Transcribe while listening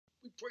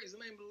Praise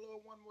the name of the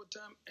Lord one more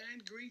time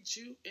and greet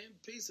you in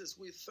peace as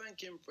we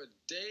thank Him for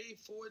day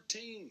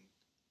 14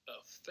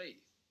 of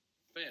faith,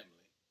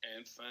 family,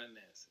 and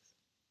finances.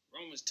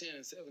 Romans 10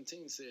 and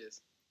 17 says,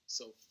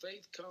 so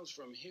faith comes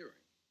from hearing,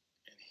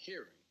 and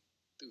hearing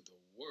through the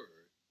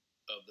word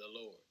of the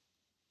Lord.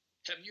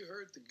 Have you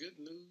heard the good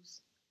news?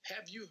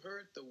 Have you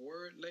heard the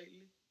word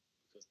lately?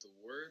 Because the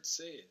word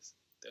says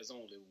there's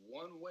only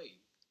one way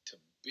to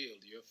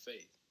build your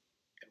faith.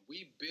 And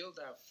we build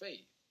our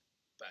faith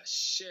by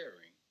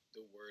sharing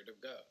the word of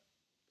God.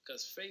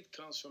 Because faith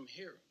comes from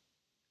hearing.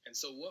 And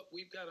so what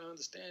we've got to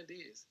understand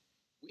is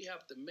we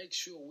have to make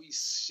sure we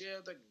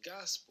share the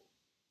gospel.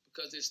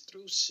 Because it's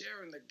through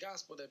sharing the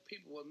gospel that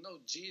people will know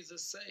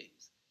Jesus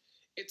saves.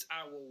 It's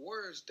our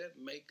words that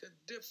make a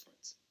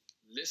difference.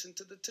 Listen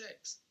to the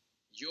text.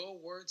 Your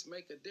words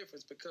make a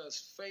difference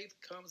because faith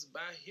comes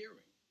by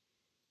hearing.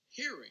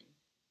 Hearing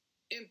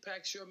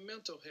impacts your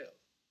mental health.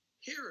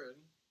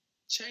 Hearing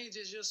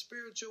changes your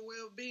spiritual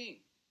well-being.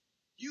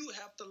 You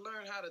have to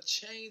learn how to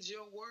change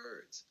your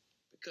words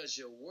because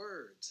your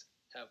words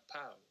have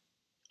power.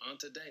 On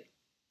today,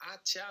 I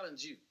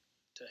challenge you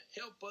to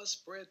help us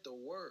spread the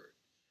word.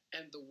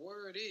 And the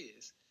word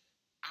is,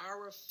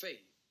 our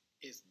faith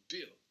is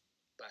built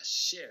by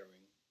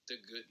sharing the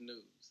good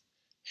news.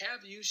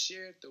 Have you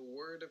shared the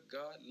word of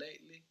God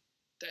lately?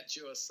 That's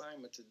your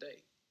assignment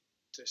today,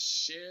 to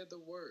share the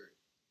word,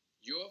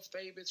 your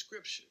favorite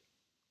scripture,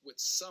 with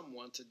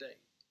someone today.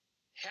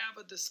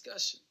 Have a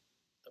discussion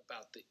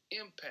about the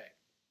impact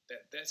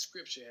that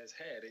scripture has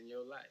had in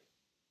your life,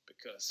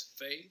 because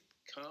faith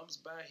comes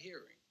by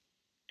hearing,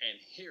 and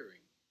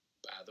hearing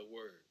by the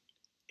word.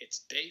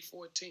 It's day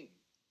 14,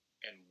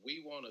 and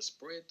we want to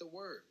spread the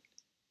word,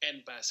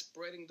 and by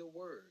spreading the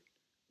word,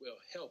 we're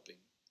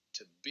helping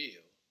to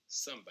build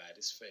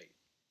somebody's faith.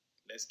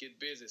 Let's get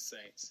busy,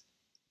 saints.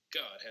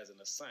 God has an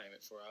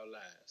assignment for our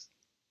lives: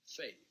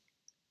 faith,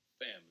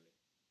 family,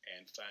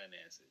 and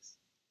finances.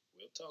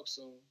 We'll talk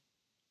soon.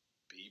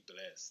 Be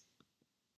blessed.